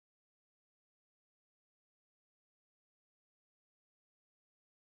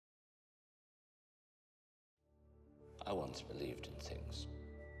I once believed in things.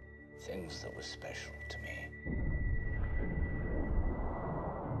 Things that were special to me.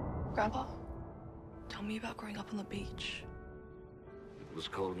 Grandpa, tell me about growing up on the beach. It was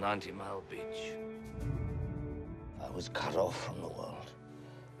called 90 Mile Beach. I was cut off from the world.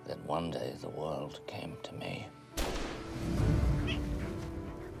 Then one day the world came to me.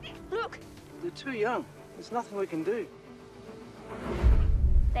 Look! They're too young. There's nothing we can do.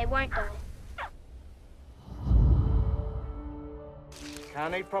 They won't die.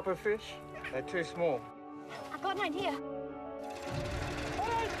 Can't eat proper fish. They're too small. I've got an idea. I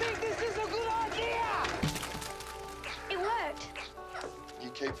don't think this is a good idea! It worked. You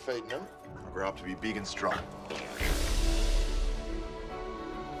keep feeding them, I'll grow up to be big and strong.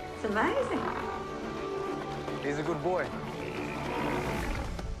 It's amazing. He's a good boy.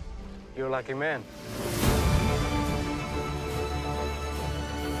 You're a lucky man.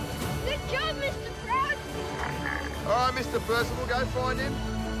 Good job, Mr. Frog! All right, Mr. Percival, go find him.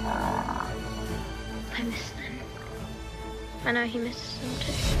 I miss them. I know he misses them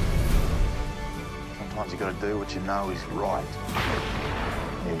too. Sometimes you gotta do what you know is right,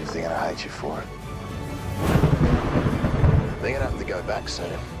 even if they're gonna hate you for it. They're gonna have to go back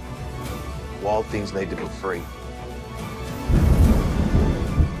soon. Wild things need to be free.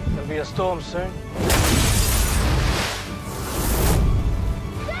 There'll be a storm soon.